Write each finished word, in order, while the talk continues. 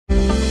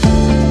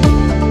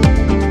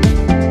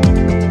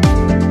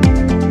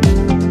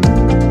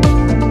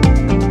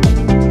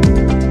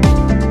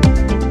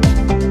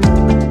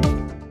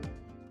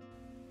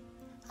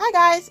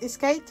it's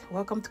Kate.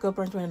 Welcome to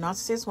Covert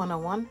Narcissist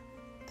 101.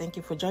 Thank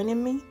you for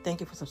joining me. Thank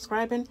you for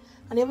subscribing.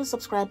 And if you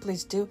subscribe,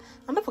 please do.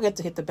 And don't forget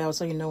to hit the bell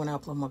so you know when I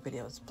upload more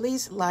videos.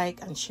 Please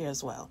like and share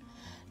as well.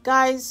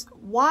 Guys,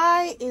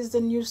 why is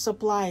the new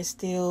supply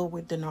still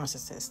with the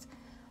narcissist?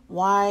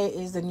 Why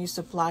is the new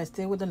supply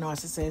still with the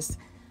narcissist?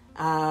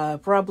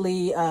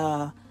 Probably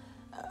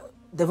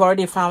they've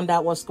already found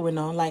out what's going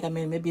on.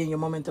 Maybe in your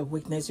moment of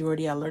weakness, you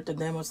already alerted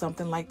them or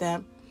something like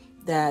that.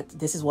 That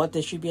this is what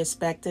they should be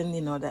expecting,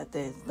 that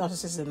the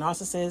narcissist is a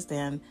narcissist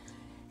and,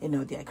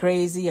 they're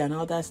crazy and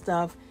all that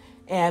stuff.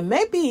 And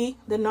maybe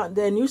the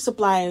new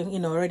supply,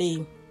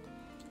 already,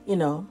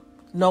 know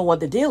what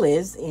the deal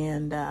is.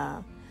 And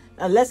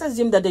let's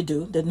assume that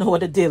they know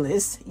what the deal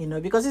is,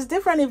 because it's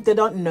different if they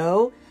don't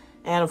know.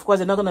 And of course,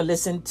 they're not going to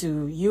listen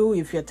to you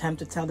if you attempt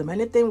to tell them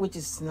anything, which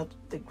is not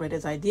the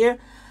greatest idea.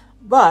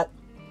 But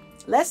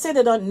let's say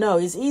they don't know.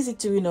 It's easy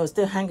to,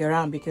 still hang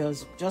around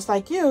because just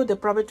like you, they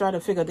probably try to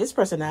figure this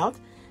person out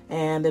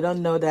and they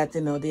don't know that,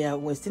 they are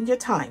wasting your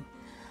time.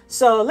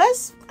 So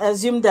let's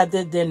assume that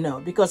they know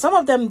because some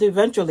of them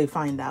eventually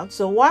find out.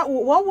 So what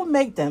would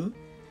make them,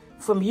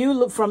 from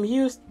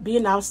you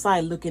being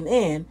outside looking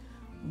in,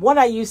 what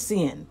are you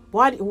seeing?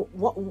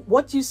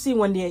 What you see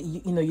when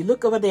you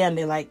look over there and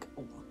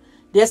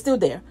they're still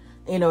there.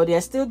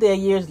 They're still there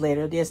years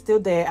later. They're still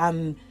there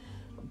and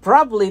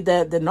probably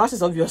the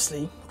narcissist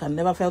obviously can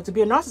never fail to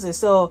be a narcissist.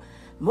 So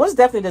most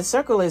definitely the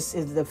circle is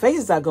the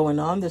phases are going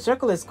on. The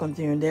circle is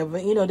continuing.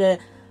 The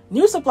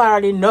new supply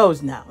already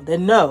knows now. They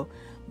know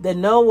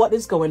what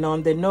is going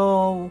on. They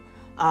know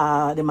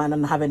they might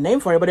not have a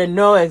name for it, but they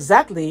know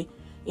exactly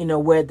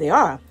where they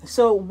are.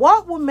 So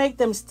what would make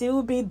them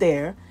still be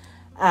there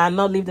and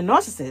not leave the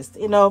narcissist?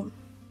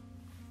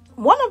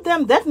 One of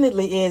them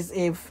definitely is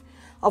if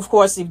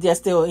they're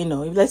still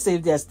if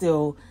they're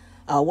still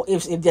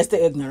if they're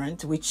still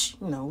ignorant, which,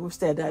 we've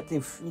said that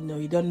if,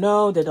 you don't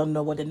know, they don't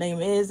know what the name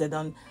is, they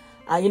don't,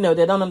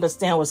 they don't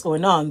understand what's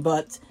going on,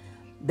 but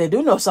they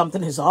do know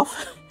something is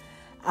off.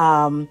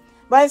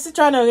 But it's still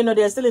trying to,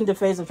 they're still in the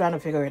phase of trying to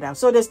figure it out.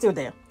 So they're still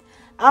there.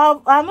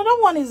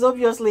 Another one is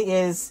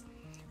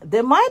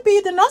they might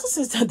be the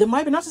narcissist. They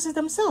might be narcissists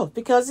themselves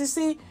because you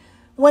see,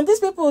 when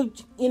these people,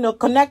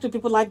 connect with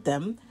people like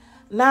them,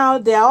 now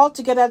they're all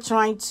together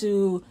trying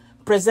to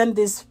present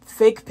this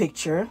fake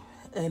picture.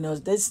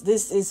 This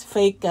is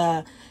fake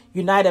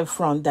united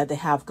front that they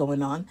have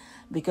going on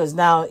because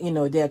now,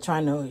 they're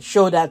trying to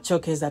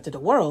showcase that to the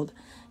world,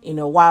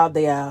 while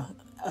they are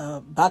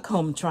back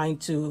home trying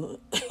to,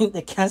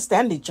 they can't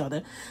stand each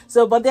other.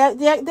 So, but they're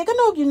going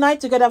to unite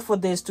together for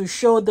this to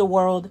show the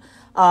world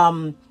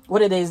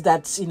what it is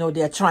that,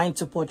 they're trying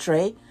to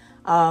portray.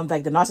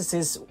 Like the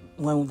narcissist,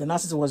 when the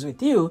narcissist was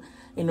with you,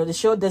 they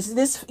show this,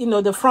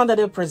 the front that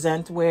they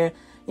present where,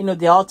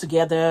 they're all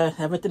together.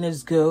 Everything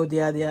is good.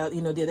 They're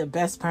the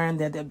best parent.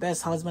 They're the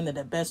best husband. They're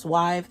the best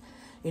wife.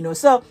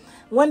 So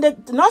when the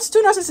two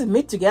narcissists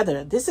meet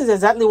together, this is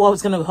exactly what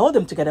was going to hold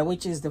them together,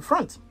 which is the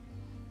front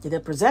that they're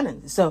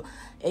presenting. So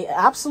it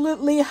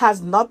absolutely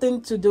has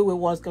nothing to do with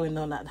what's going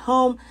on at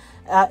home.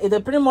 They're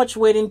pretty much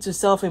waiting to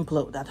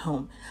self-implode at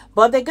home.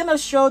 But they're going to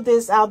show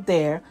this out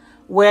there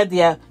where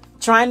they're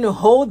trying to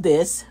hold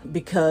this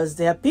because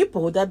there are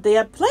people that they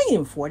are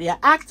playing for. They are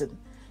acting.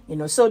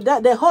 So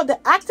that the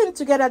acting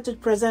together to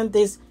present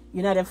this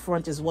united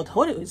front is what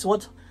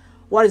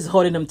is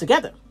holding them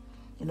together.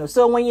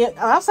 So when you're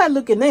outside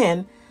looking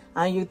in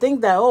and you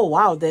think that, oh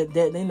wow, they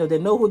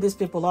know who these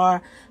people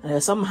are,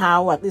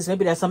 somehow at least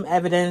maybe there's some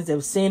evidence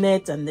they've seen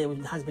it and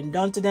it has been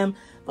done to them,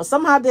 but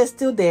somehow they're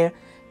still there.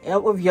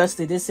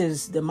 Obviously,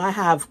 they might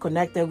have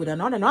connected with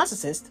another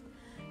narcissist,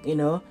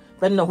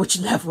 depending on which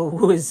level,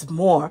 who is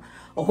more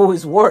or who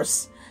is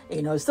worse,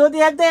 So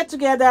they are there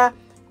together,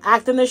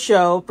 acting the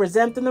show,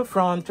 presenting the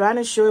front, trying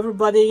to show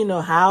everybody,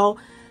 how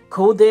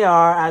cool they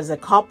are as a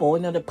couple,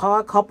 the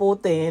power couple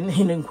thing,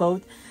 in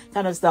quote,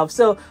 kind of stuff.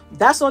 So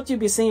that's what you'll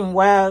be seeing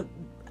while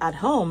at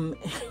home.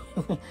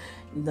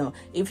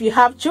 If you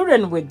have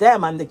children with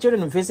them and the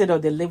children visit or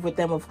they live with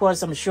them, of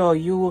course, I'm sure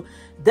you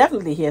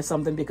definitely hear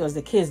something because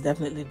the kids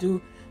definitely do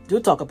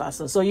talk about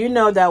stuff. So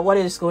that what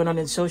is going on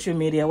in social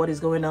media, what is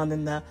going on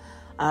in the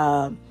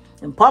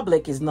in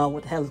public is not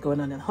what the hell is going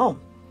on at home.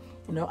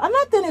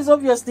 Another thing is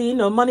obviously,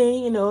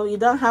 money, you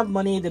don't have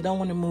money, they don't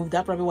want to move.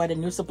 That's probably why the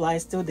new supply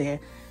is still there.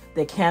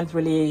 They can't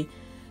really,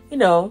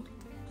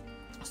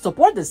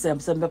 support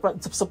themselves.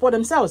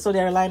 So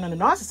they're relying on the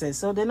narcissist.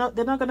 So they're not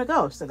going to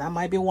go. So that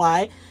might be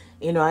why,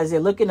 as you're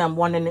looking, I'm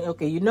wondering,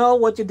 okay,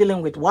 what you're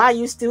dealing with. Why are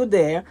you still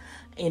there?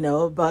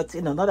 But,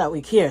 not that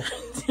we care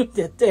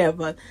they're there.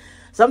 But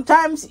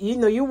sometimes,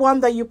 you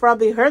wonder, you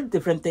probably heard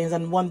different things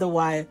and wonder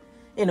why,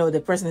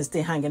 the person is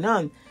still hanging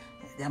on.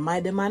 They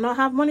might not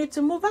have money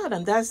to move out,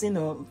 and that's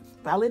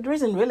valid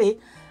reason really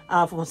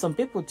for some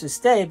people to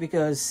stay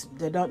because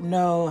they don't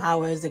know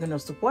how else they're going to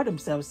support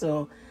themselves.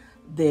 So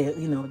they're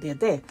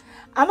there.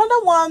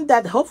 Another one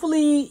that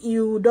hopefully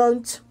you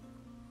don't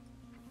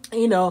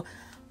you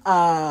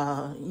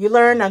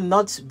learn and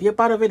not be a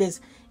part of it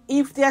is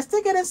if they're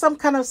still getting some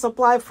kind of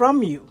supply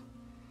from you,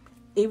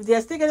 if they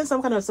are still getting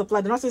some kind of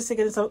supply, the narcissist is still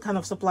getting some kind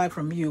of supply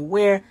from you,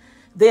 where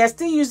they are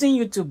still using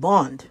you to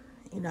bond.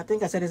 I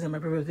think I said this in my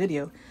previous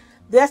video.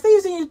 They are still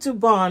using you to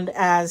bond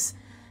as,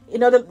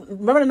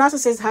 remember the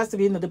narcissist has to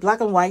be the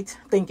black and white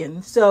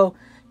thinking. So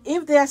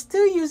if they are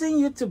still using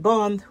you to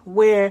bond,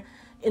 where,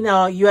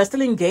 you are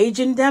still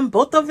engaging them,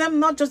 both of them,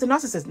 not just the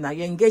narcissist now,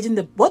 you're engaging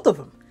both of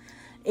them,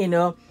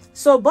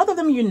 so both of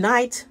them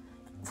unite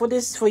for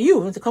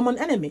you, the common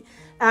enemy,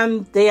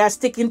 and they are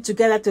sticking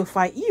together to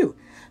fight you.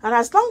 And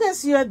as long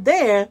as you're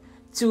there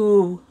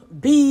to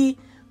be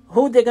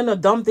who they're going to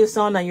dump this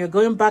on, and you're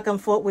going back and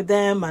forth with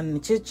them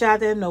and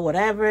chit-chatting or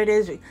whatever it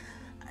is,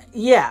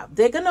 yeah,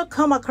 they're going to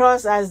come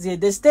across as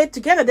they stay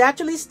together. They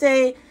actually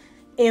stay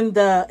in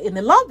the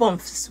love bomb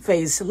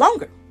phase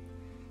longer,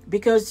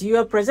 because you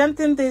are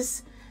presenting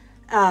this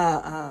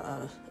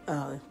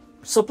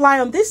supply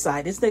on this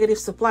side, this negative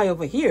supply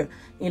over here.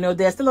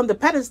 They're still on the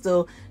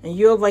pedestal, and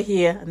you over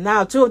here.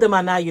 Now two of them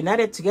are now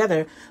united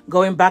together,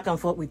 going back and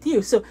forth with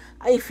you. So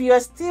if you are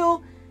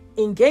still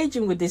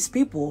engaging with these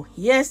people,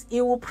 yes,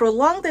 it will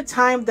prolong the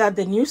time that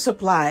the new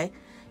supply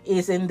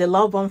is in the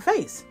love bomb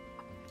phase,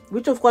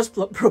 which of course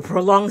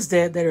prolongs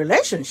the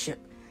relationship.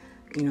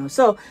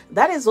 So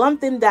that is one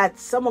thing that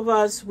some of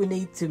us, we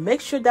need to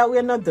make sure that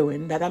we're not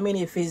doing. That,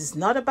 if it's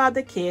not about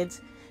the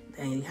kids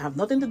and you have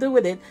nothing to do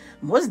with it,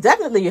 most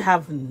definitely you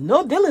have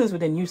no dealings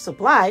with the new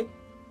supply.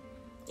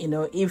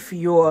 If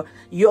your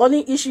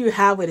only issue you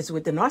have with is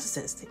with the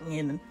narcissist,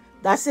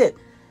 that's it.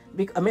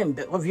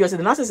 Obviously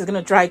the narcissist is going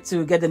to try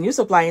to get the new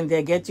supply in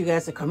there, get you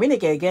guys to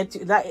communicate,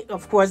 that.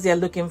 Of course, they're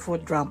looking for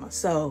drama.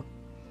 So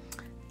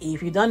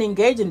if you don't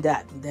engage in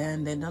that,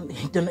 then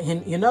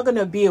you're not going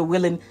to be a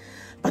willing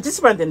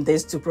participant in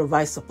this to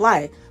provide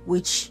supply,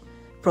 which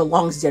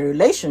prolongs their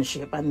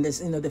relationship. And this,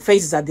 the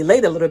phases are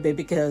delayed a little bit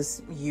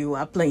because you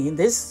are playing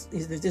this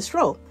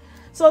role.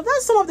 So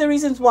that's some of the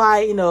reasons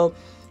why,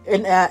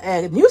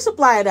 a new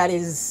supplier that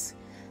is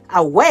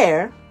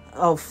aware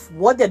of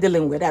what they're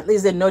dealing with, at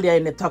least they know they're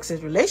in a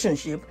toxic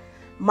relationship,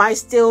 might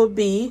still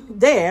be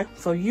there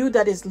for you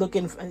that is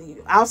looking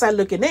outside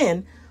looking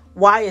in.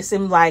 Why it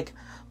seems like,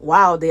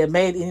 wow, they are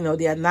made,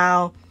 they are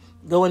now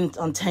going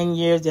on 10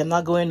 years, they're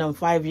not going on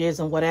 5 years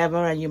and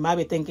whatever, and you might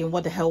be thinking,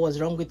 what the hell was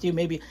wrong with you?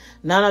 Maybe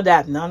none of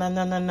that. No,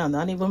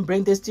 don't even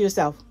bring this to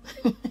yourself.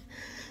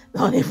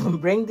 Don't even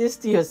bring this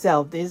to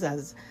yourself. This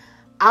has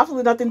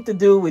absolutely nothing to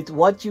do with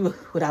what you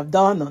would have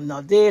done or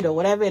not did or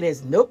whatever it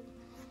is. Nope.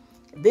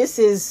 This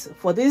is,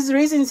 for these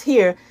reasons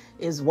here,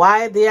 is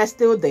why they are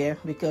still there,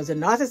 because the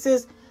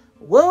narcissist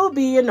will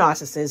be a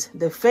narcissist.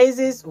 The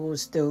phases will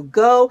still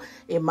go.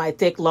 It might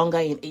take longer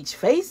in each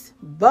phase,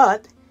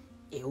 but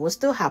it will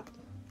still happen.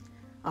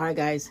 All right,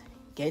 guys,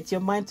 get your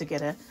mind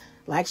together.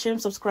 Like, share,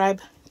 and subscribe.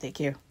 Take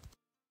care.